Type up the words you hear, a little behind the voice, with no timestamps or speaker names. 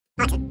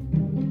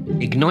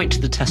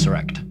Ignite the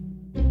Tesseract.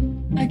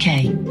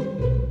 Okay.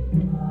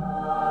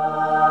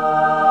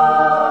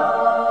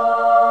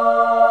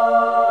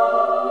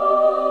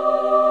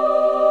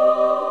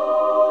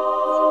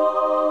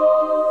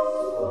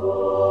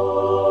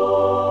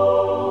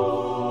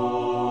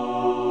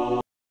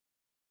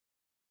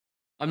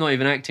 I'm not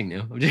even acting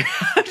now. I'm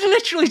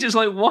literally just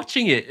like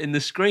watching it in the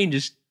screen,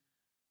 just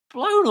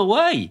blown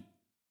away.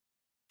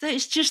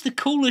 It's just the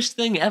coolest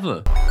thing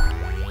ever.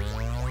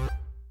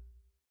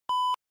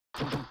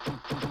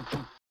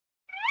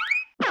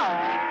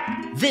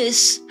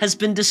 This has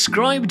been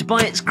described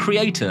by its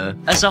creator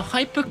as a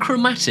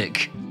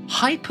hyperchromatic,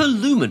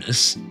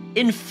 hyperluminous,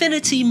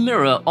 infinity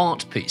mirror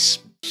art piece.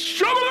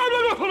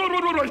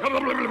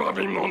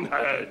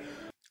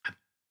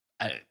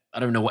 I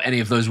don't know what any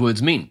of those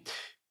words mean,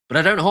 but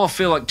I don't half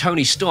feel like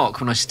Tony Stark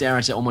when I stare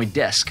at it on my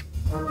desk.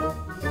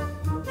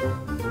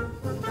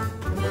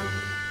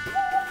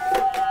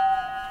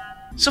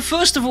 So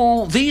first of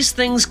all, these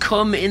things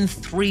come in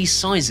 3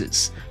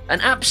 sizes. An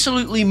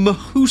absolutely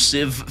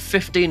mahoosive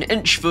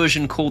 15-inch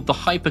version called the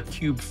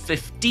Hypercube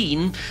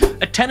 15,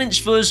 a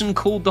 10-inch version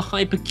called the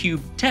Hypercube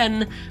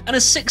 10, and a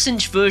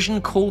 6-inch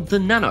version called the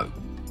Nano.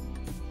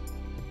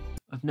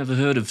 I've never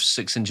heard of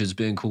 6 inches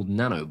being called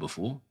Nano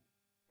before.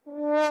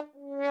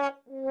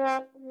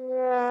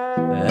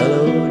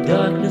 Hello,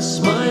 darkness,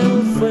 my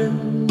old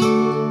friend.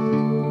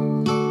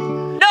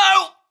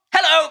 No!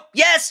 Hello!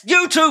 Yes,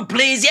 YouTube,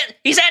 please. Yeah,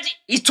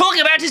 he's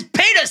talking about his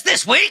penis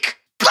this week!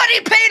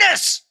 Bloody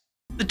penis!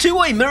 The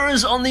two-way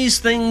mirrors on these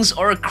things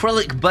are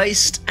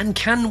acrylic-based and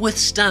can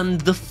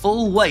withstand the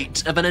full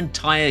weight of an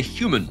entire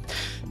human,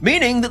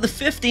 meaning that the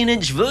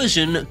 15-inch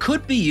version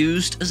could be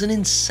used as an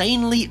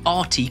insanely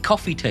arty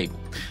coffee table,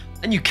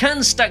 and you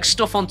can stack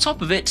stuff on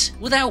top of it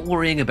without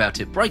worrying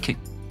about it breaking.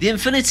 The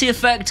infinity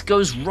effect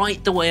goes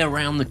right the way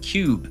around the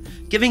cube,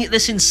 giving it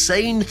this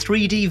insane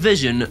 3D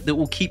vision that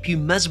will keep you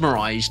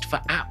mesmerized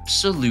for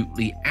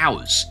absolutely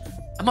hours.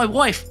 And my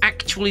wife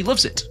actually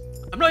loves it.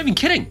 I'm not even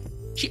kidding.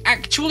 She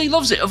actually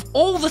loves it. Of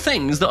all the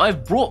things that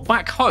I've brought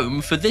back home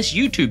for this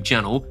YouTube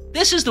channel,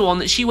 this is the one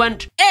that she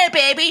went, "Hey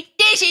baby,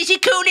 this is the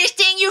coolest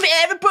thing you've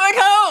ever brought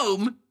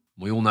home."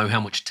 We all know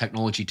how much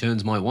technology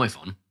turns my wife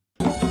on.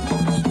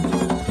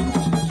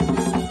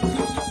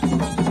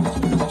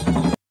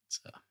 It's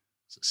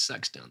a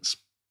sex dance.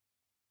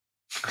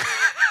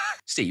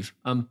 Steve,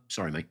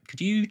 sorry mate,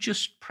 could you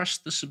just press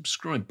the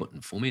subscribe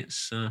button for me?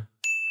 It's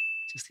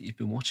just that you've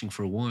been watching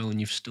for a while and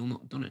you've still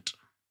not done it.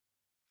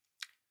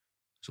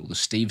 So all the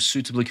Steves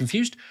suitably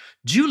confused.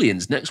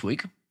 Julian's next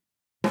week.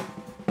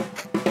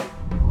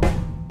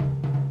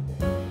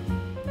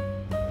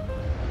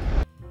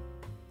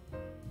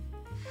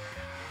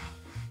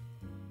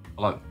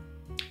 Hello.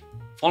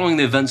 Following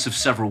the events of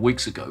several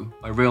weeks ago,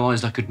 I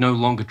realised I could no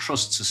longer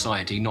trust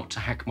society not to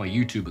hack my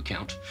YouTube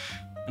account,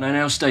 and I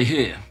now stay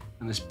here,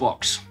 in this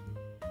box.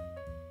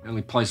 The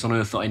only place on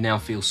earth that I now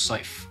feel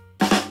safe.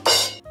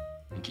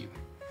 Thank you.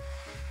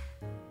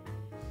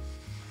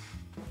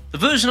 The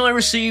version I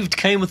received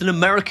came with an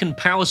American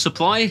power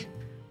supply,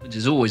 which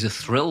is always a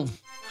thrill.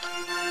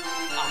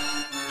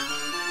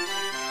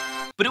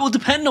 But it will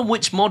depend on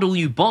which model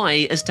you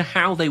buy as to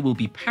how they will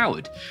be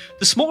powered.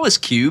 The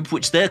smallest cube,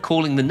 which they're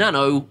calling the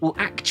Nano, will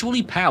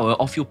actually power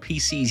off your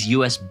PC's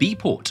USB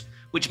port,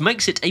 which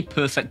makes it a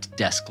perfect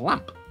desk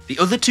lamp. The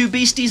other 2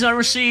 beasties I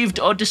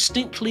received are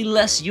distinctly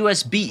less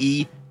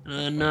USB-y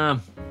and a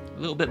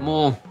little bit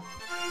more.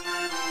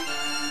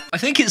 I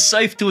think it's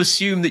safe to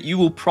assume that you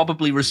will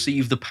probably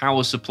receive the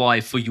power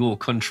supply for your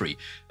country.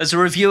 As a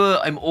reviewer,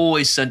 I'm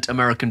always sent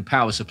American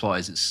power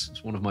supplies.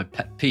 It's one of my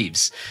pet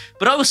peeves.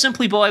 But I will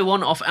simply buy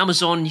one off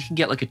Amazon. You can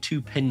get like a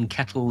 2-pin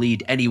kettle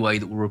lead anyway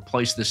that will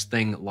replace this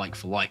thing like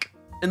for like.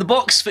 In the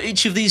box for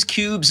each of these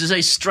cubes is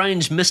a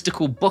strange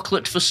mystical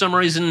booklet for some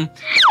reason.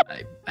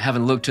 I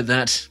haven't looked at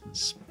that.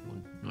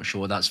 I'm not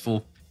sure what that's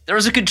for. There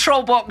is a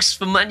control box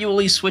for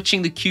manually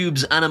switching the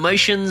cube's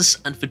animations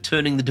and for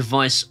turning the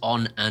device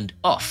on and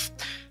off.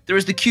 There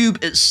is the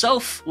cube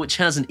itself, which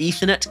has an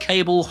Ethernet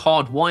cable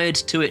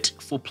hardwired to it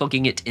for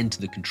plugging it into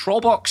the control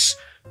box,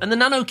 and the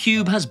Nano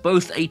Cube has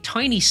both a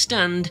tiny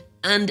stand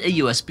and a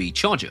USB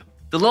charger.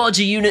 The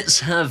larger units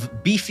have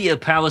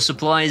beefier power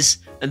supplies,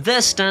 and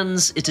their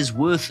stands, it is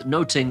worth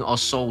noting, are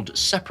sold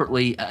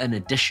separately at an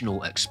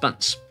additional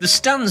expense. The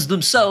stands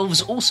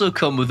themselves also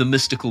come with a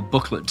mystical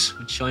booklet,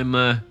 which I'm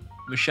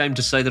ashamed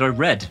to say that I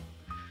read.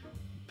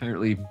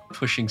 Apparently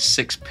pushing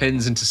 6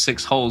 pins into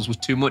 6 holes was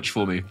too much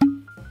for me.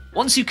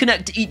 Once you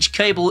connect each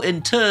cable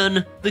in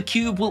turn, the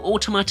cube will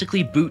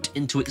automatically boot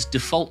into its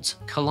default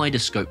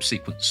kaleidoscope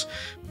sequence.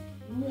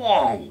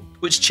 Whoa!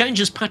 Which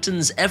changes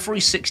patterns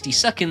every 60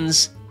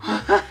 seconds.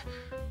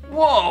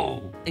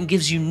 Whoa! And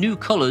gives you new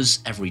colours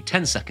every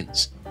 10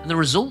 seconds. And the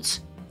result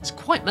is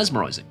quite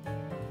mesmerising.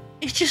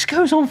 It just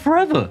goes on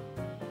forever.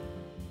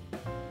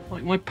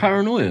 Like my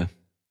paranoia.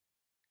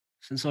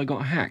 Since I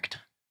got hacked.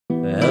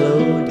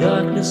 Hello,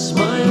 darkness,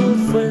 my old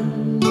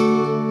friend.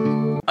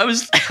 I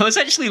was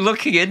actually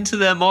looking into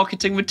their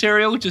marketing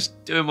material,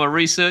 just doing my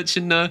research,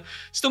 and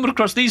stumbled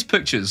across these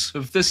pictures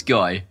of this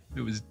guy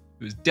who was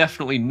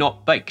definitely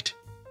not baked.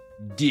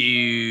 Dude,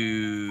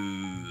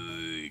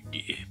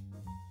 he's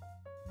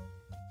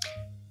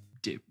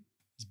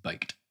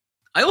baked.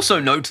 I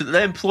also note that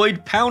they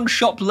employed Pound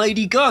Shop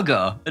Lady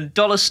Gaga and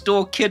Dollar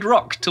Store Kid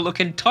Rock to look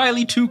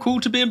entirely too cool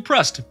to be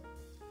impressed.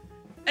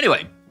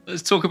 Anyway,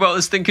 let's talk about what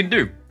this thing can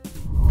do.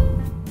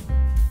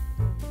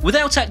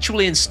 Without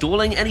actually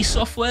installing any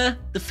software,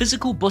 the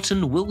physical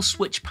button will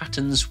switch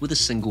patterns with a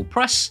single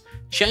press,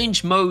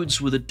 change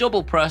modes with a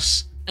double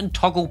press, and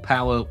toggle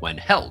power when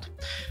held.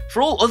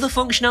 For all other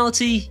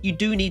functionality, you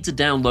do need to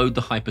download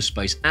the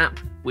Hyperspace app,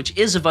 which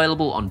is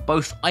available on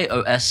both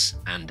iOS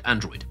and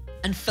Android.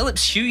 And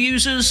Philips Hue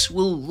users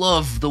will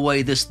love the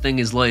way this thing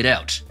is laid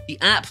out.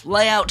 The app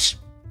layout,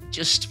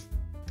 what's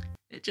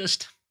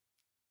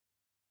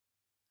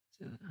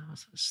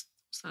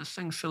that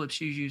thing Philips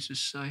Hue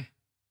users say?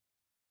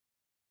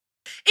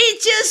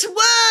 It just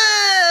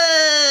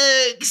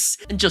works!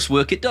 And just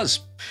work it does.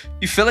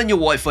 You fill in your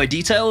Wi-Fi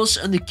details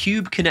and the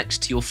cube connects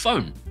to your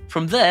phone.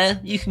 From there,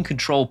 you can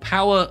control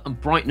power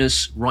and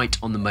brightness right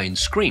on the main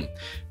screen.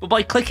 But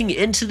by clicking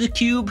into the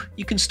cube,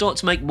 you can start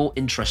to make more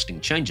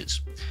interesting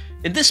changes.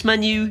 In this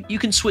menu, you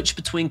can switch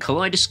between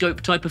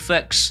kaleidoscope type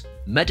effects,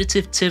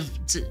 meditative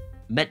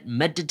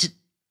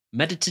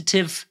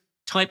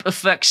type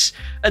effects,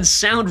 and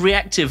sound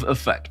reactive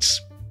effects.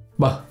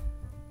 Ba,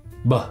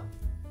 ba,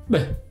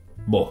 be,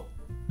 bo,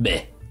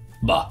 be,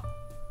 ba,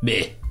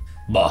 be,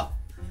 ba,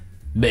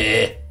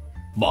 be,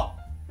 ba,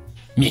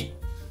 me.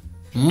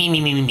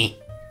 Me.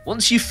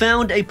 Once you've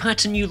found a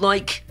pattern you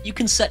like, you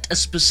can set a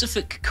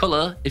specific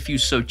color if you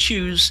so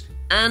choose,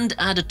 and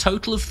add a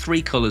total of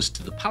 3 colors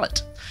to the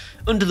palette.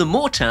 Under the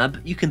More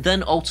tab, you can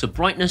then alter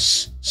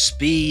brightness,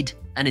 speed,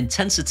 and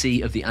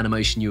intensity of the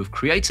animation you have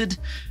created,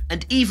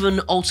 and even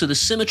alter the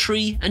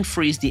symmetry and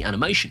freeze the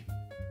animation.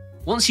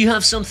 Once you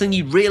have something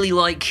you really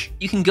like,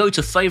 you can go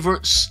to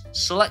Favorites,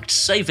 select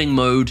Saving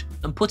Mode,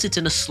 and put it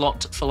in a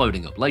slot for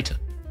loading up later.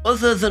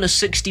 Other than a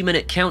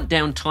 60-minute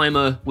countdown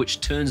timer,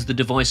 which turns the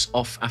device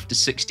off after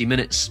 60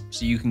 minutes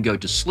so you can go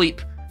to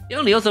sleep, the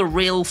only other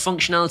real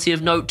functionality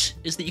of note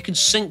is that you can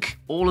sync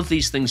all of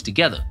these things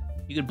together.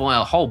 You can buy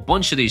a whole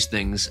bunch of these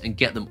things and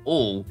get them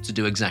all to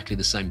do exactly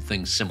the same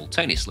thing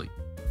simultaneously,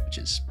 which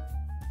is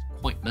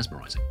quite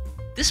mesmerizing.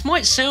 This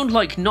might sound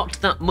like not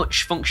that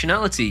much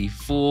functionality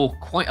for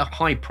quite a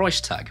high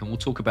price tag, and we'll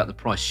talk about the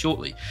price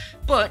shortly.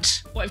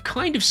 But what I've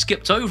kind of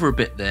skipped over a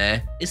bit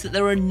there is that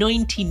there are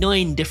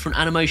 99 different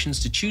animations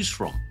to choose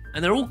from,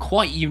 and they're all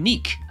quite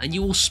unique, and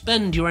you will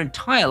spend your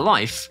entire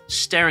life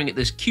staring at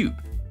this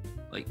cube.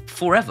 Like,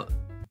 forever.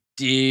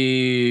 Dude.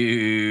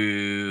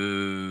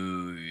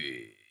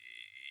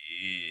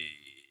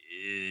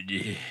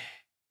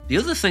 The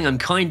other thing I'm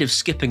kind of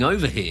skipping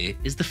over here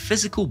is the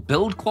physical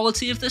build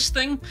quality of this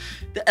thing.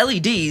 The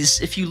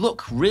LEDs, if you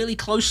look really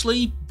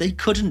closely, they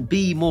couldn't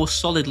be more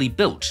solidly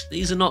built.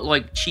 These are not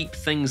like cheap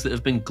things that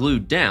have been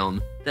glued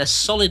down. They're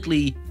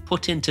solidly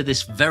put into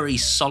this very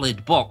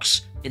solid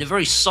box in a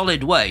very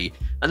solid way,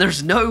 and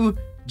there's no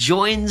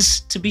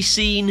joins to be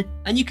seen,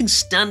 and you can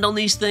stand on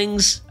these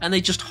things and they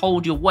just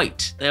hold your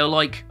weight. They are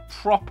like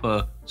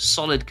proper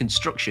solid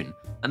construction,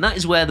 and that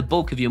is where the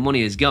bulk of your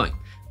money is going.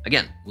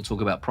 Again, we'll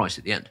talk about price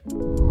at the end.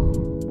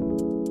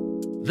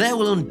 There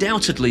will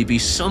undoubtedly be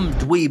some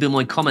dweeb in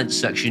my comments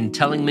section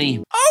telling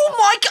me, "Oh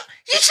my god,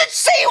 you should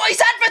see what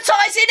he's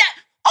advertising!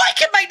 I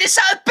can make this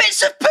out of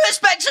bits of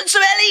perspex and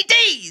some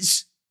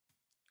LEDs!"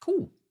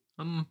 Cool.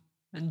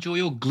 Enjoy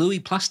your gluey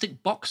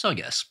plastic box, I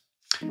guess.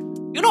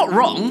 You're not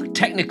wrong,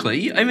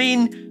 technically. I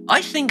mean,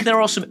 I think there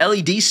are some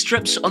LED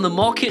strips on the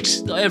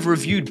market that I have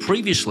reviewed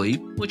previously,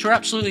 which are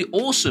absolutely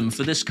awesome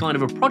for this kind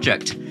of a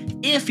project,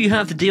 if you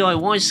have the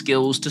DIY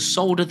skills to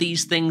solder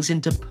these things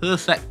into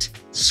perfect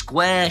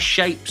square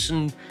shapes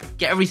and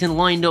get everything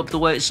lined up the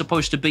way it's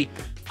supposed to be.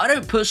 I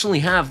don't personally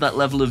have that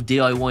level of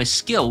DIY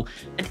skill,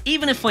 and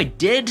even if I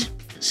did,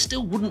 it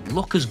still wouldn't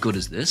look as good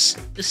as this,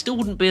 it still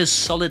wouldn't be as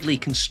solidly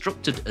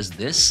constructed as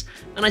this,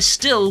 and I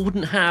still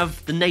wouldn't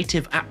have the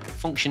native app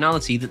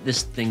functionality that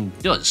this thing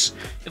does.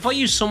 If I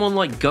use someone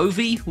like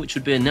Govee, which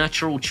would be a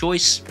natural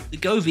choice, the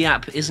Govee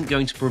app isn't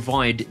going to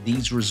provide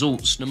these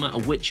results no matter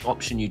which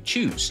option you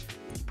choose.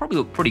 It'll probably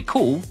look pretty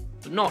cool,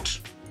 but not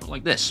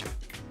like this.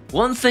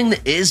 One thing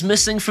that is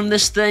missing from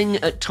this thing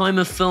at time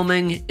of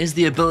filming is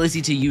the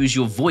ability to use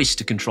your voice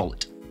to control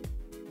it.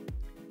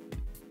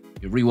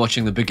 You're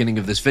rewatching the beginning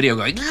of this video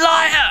going,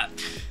 "Liar!"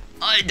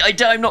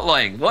 I'm not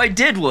lying. What I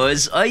did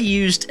was I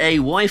used a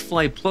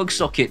Wi-Fi plug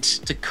socket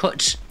to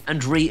cut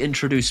and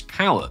reintroduce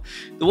power.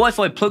 The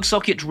Wi-Fi plug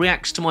socket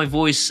reacts to my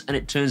voice and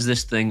it turns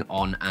this thing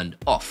on and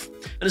off.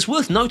 And it's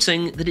worth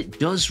noting that it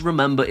does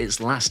remember its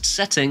last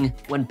setting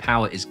when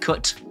power is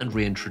cut and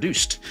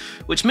reintroduced,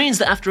 which means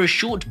that after a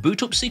short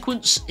boot up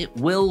sequence, it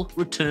will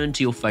return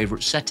to your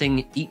favorite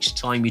setting each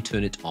time you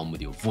turn it on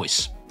with your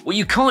voice. What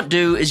you can't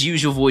do is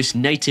use your voice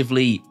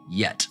natively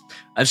yet.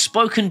 I've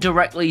spoken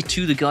directly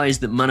to the guys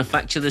that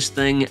manufacture this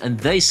thing, and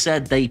they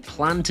said they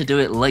plan to do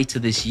it later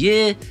this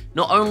year,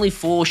 not only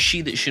for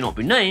She That Should Not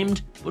Be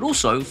Named, but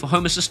also for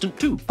Home Assistant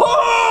 2.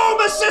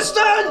 Home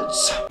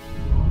Assistants!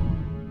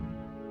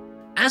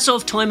 As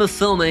of time of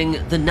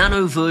filming, the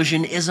Nano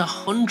version is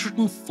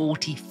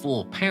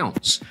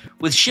 £144,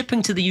 with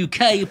shipping to the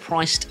UK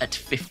priced at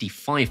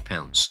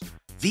 £55.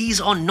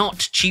 These are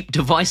not cheap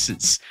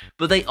devices,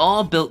 but they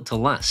are built to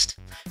last.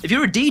 If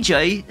you're a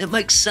DJ, it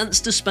makes sense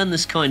to spend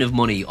this kind of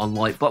money on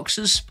light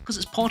boxes because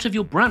it's part of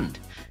your brand.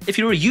 If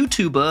you're a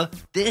YouTuber,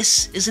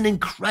 this is an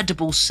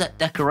incredible set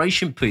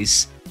decoration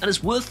piece, and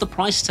it's worth the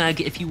price tag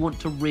if you want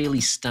to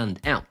really stand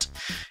out.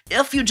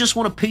 If you just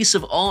want a piece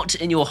of art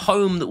in your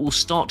home that will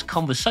start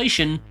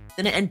conversation,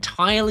 then it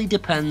entirely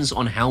depends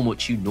on how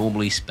much you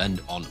normally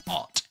spend on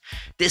art.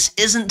 This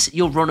isn't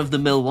your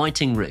run-of-the-mill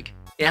lighting rig.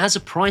 It has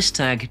a price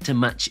tag to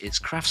match its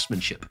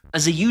craftsmanship.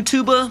 As a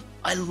YouTuber,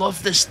 I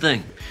love this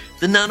thing.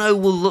 The Nano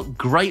will look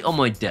great on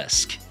my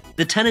desk.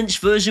 The 10-inch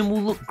version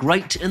will look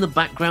great in the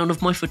background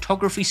of my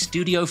photography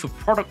studio for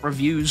product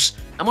reviews,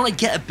 and when I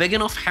get a big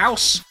enough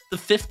house, the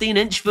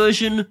 15-inch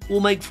version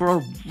will make for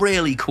a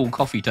really cool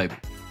coffee table.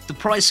 The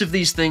price of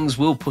these things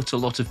will put a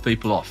lot of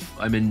people off.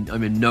 I'm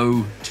in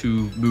no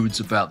two moods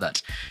about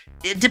that.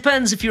 It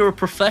depends. If you're a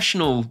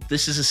professional,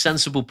 this is a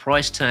sensible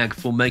price tag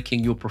for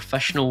making your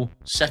professional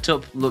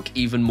setup look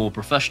even more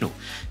professional.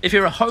 If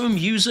you're a home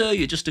user,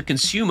 you're just a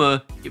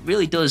consumer, it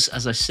really does,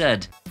 as I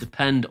said,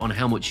 depend on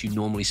how much you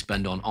normally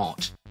spend on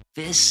art.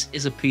 This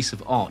is a piece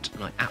of art,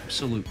 and I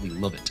absolutely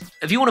love it.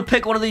 If you want to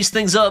pick one of these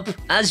things up,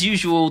 as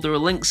usual, there are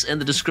links in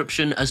the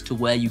description as to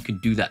where you can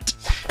do that.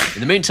 In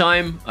the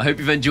meantime, I hope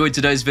you've enjoyed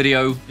today's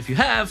video. If you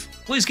have,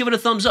 please give it a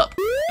thumbs up.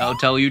 That'll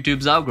tell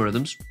YouTube's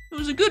algorithms it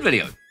was a good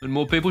video, and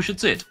more people should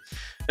see it.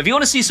 If you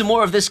want to see some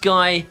more of this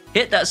guy,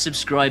 hit that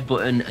subscribe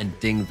button and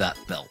ding that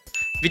bell.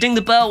 If you ding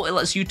the bell, it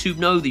lets YouTube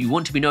know that you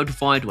want to be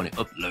notified when I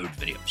upload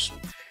videos.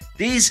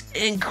 These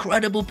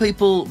incredible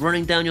people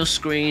running down your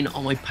screen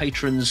are my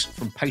patrons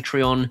from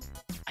Patreon.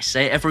 I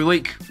say it every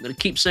week. I'm going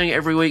to keep saying it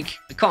every week.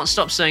 I can't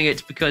stop saying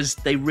it because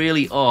they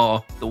really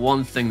are the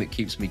one thing that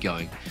keeps me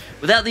going.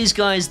 Without these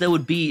guys, there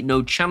would be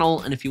no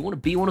channel, and if you want to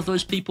be one of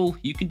those people,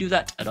 you can do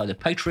that at either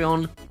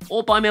Patreon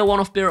or buy me a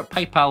one-off beer at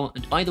PayPal,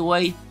 and either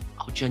way,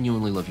 I'll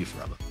genuinely love you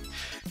forever.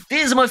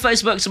 These are my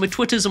Facebooks and my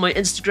Twitters and my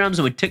Instagrams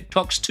and my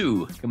TikToks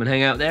too. Come and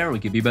hang out there and we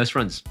can be best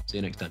friends. See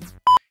you next time.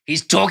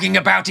 He's talking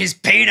about his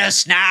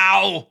penis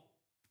now!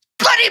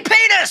 Bloody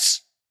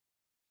penis!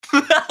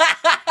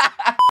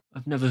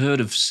 I've never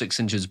heard of 6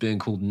 inches being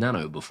called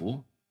nano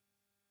before.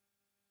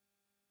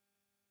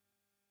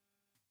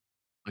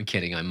 I'm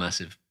kidding, I'm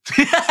massive.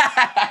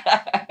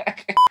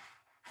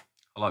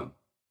 Hello.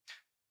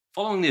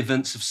 Following the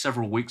events of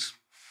several weeks